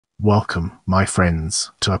Welcome, my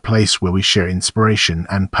friends, to a place where we share inspiration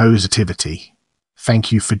and positivity.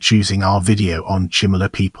 Thank you for choosing our video on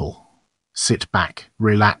Chimila people. Sit back,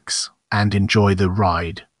 relax, and enjoy the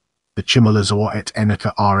ride. The Chimilas or Ette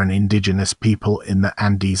Ennaka are an indigenous people in the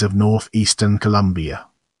Andes of northeastern Colombia.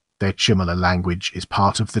 Their Chimila language is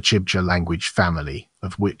part of the Chibcha language family,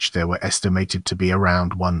 of which there were estimated to be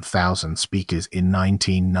around 1,000 speakers in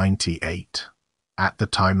 1998. At the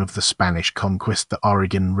time of the Spanish conquest, the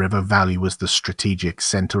Ariguaní River Valley was the strategic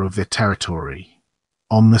center of their territory.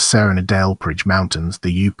 On the Serranía del Perijá mountains,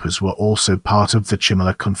 the Yukpas were also part of the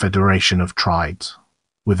Chimila confederation of tribes.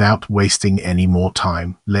 Without wasting any more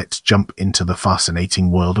time, let's jump into the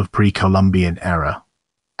fascinating world of pre-Columbian era.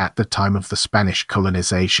 At the time of the Spanish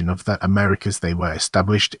colonization of the Americas, they were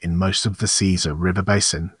established in most of the Cesar River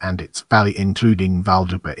Basin and its valley, including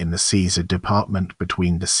Valledupar in the Cesar department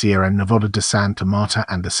between the Sierra Nevada de Santa Marta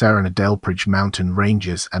and the Serranía del Perijá mountain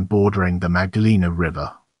ranges and bordering the Magdalena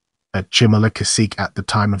River. A Chimila cacique at the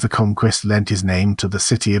time of the conquest lent his name to the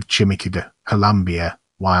city of Chimilas, Colombia,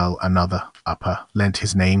 while another, Upper, lent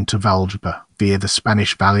his name to Valledupar via the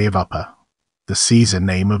Spanish Valley of Upper. The Cesar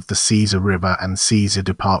name of the Cesar River and Cesar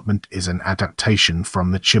department is an adaptation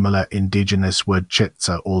from the Chimila indigenous word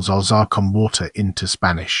chetza or zazar con water into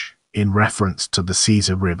Spanish, in reference to the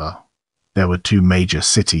Cesar River. There were two major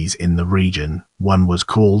cities in the region. One was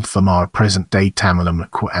called Thamar, present-day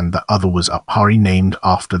Tamaulipas, and the other was Upari, named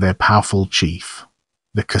after their powerful chief,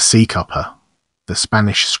 the cacique Upper. The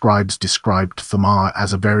Spanish scribes described Thamar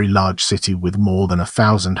as a very large city with more than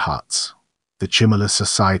 1,000 huts. The Chimila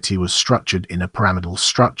society was structured in a pyramidal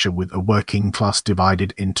structure with a working class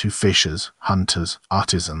divided into fishers, hunters,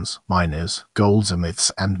 artisans, miners,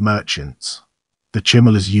 goldsmiths, and merchants. The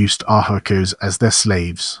Chimilas used Arhuacos as their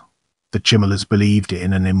slaves. The Chimilas believed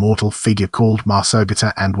in an immortal figure called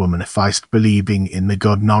Masagata and were monotheist, believing in the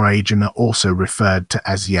god Narayana, also referred to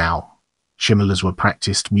as Yao. Chimilas were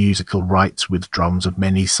practiced musical rites with drums of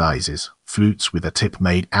many sizes, flutes with a tip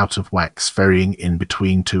made out of wax varying in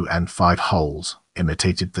between 2 and 5 holes,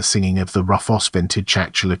 imitated the singing of the Rufous-vented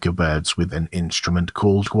Chachalaca birds with an instrument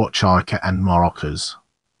called guacharaca and maracas.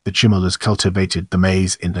 The Chimilas cultivated the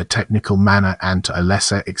maize in a technical manner and to a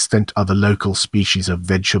lesser extent other local species of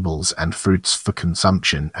vegetables and fruits for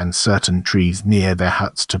consumption, and certain trees near their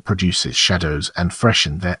huts to produce its shadows and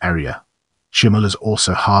freshen their area. Chimilas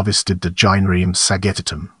also harvested the Gynerium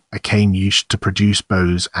sagittatum, a cane used to produce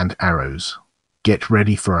bows and arrows. Get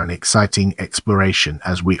ready for an exciting exploration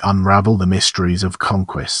as we unravel the mysteries of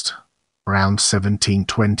conquest. Around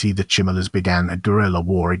 1720, the Chimilas began a guerrilla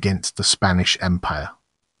war against the Spanish Empire.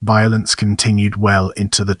 Violence continued well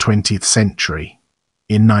into the 20th century.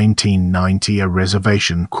 In 1990, a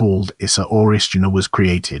reservation called Isa Oristuna was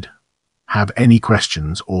created. Have any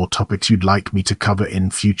questions or topics you'd like me to cover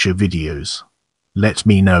in future videos? Let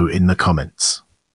me know in the comments.